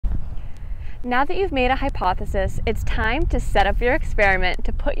Now that you've made a hypothesis, it's time to set up your experiment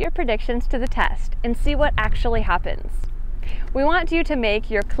to put your predictions to the test and see what actually happens. We want you to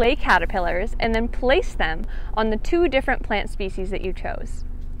make your clay caterpillars and then place them on the 2 different plant species that you chose.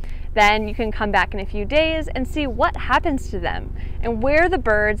 Then you can come back in a few days and see what happens to them and where the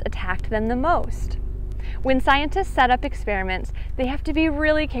birds attacked them the most. When scientists set up experiments, they have to be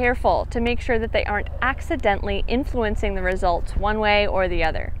really careful to make sure that they aren't accidentally influencing the results one way or the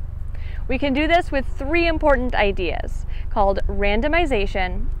other. We can do this with 3 important ideas called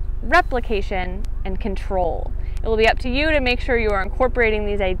randomization, replication, and control. It will be up to you to make sure you are incorporating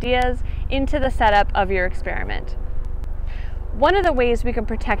these ideas into the setup of your experiment. One of the ways we can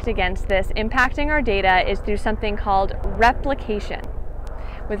protect against this impacting our data is through something called replication.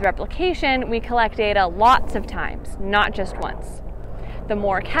 With replication, we collect data lots of times, not just once. The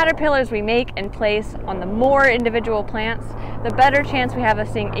more caterpillars we make and place on the more individual plants, the better chance we have of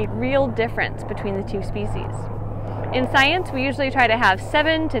seeing a real difference between the 2 species. In science, we usually try to have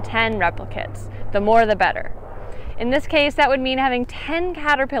 7 to 10 replicates. The more the better. In this case, that would mean having 10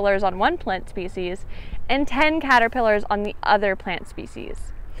 caterpillars on one plant species and 10 caterpillars on the other plant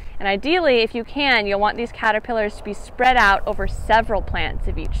species. And ideally, if you can, you'll want these caterpillars to be spread out over several plants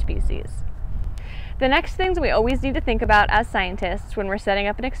of each species. The next things we always need to think about as scientists when we're setting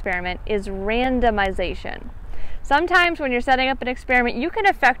up an experiment is randomization. Sometimes when you're setting up an experiment, you can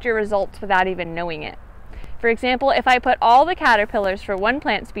affect your results without even knowing it. For example, if I put all the caterpillars for one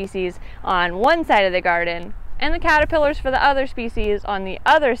plant species on one side of the garden and the caterpillars for the other species on the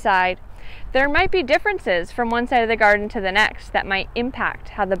other side, there might be differences from one side of the garden to the next that might impact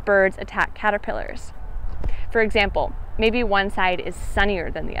how the birds attack caterpillars. For example, maybe one side is sunnier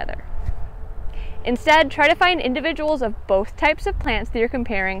than the other. Instead, try to find individuals of both types of plants that you're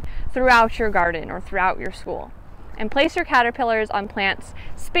comparing throughout your garden or throughout your school, and place your caterpillars on plants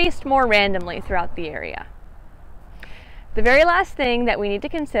spaced more randomly throughout the area. The very last thing that we need to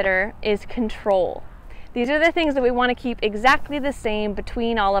consider is control. These are the things that we want to keep exactly the same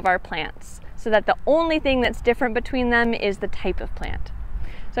between all of our plants, so that the only thing that's different between them is the type of plant.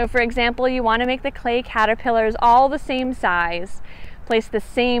 So for example, you want to make the clay caterpillars all the same size, place the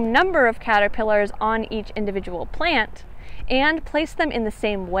same number of caterpillars on each individual plant, and place them in the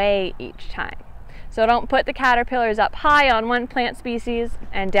same way each time. So don't put the caterpillars up high on one plant species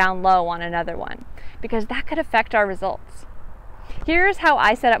and down low on another one, because that could affect our results. Here's how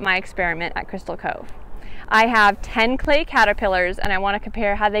I set up my experiment at Crystal Cove. I have 10 clay caterpillars and I want to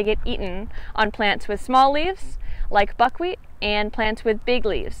compare how they get eaten on plants with small leaves, like buckwheat, and plants with big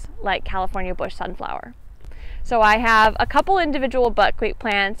leaves, like California bush sunflower. So I have a couple individual buckwheat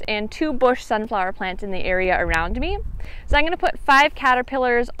plants and 2 bush sunflower plants in the area around me. So I'm going to put 5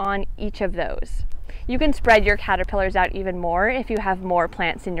 caterpillars on each of those. You can spread your caterpillars out even more if you have more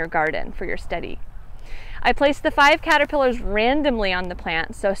plants in your garden for your study. I placed the 5 caterpillars randomly on the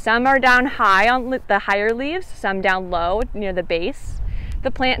plants, so some are down high on the higher leaves, some down low near the base.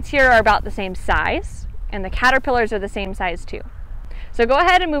 The plants here are about the same size, and the caterpillars are the same size too. So go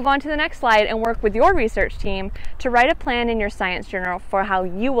ahead and move on to the next slide and work with your research team to write a plan in your science journal for how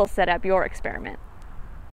you will set up your experiment.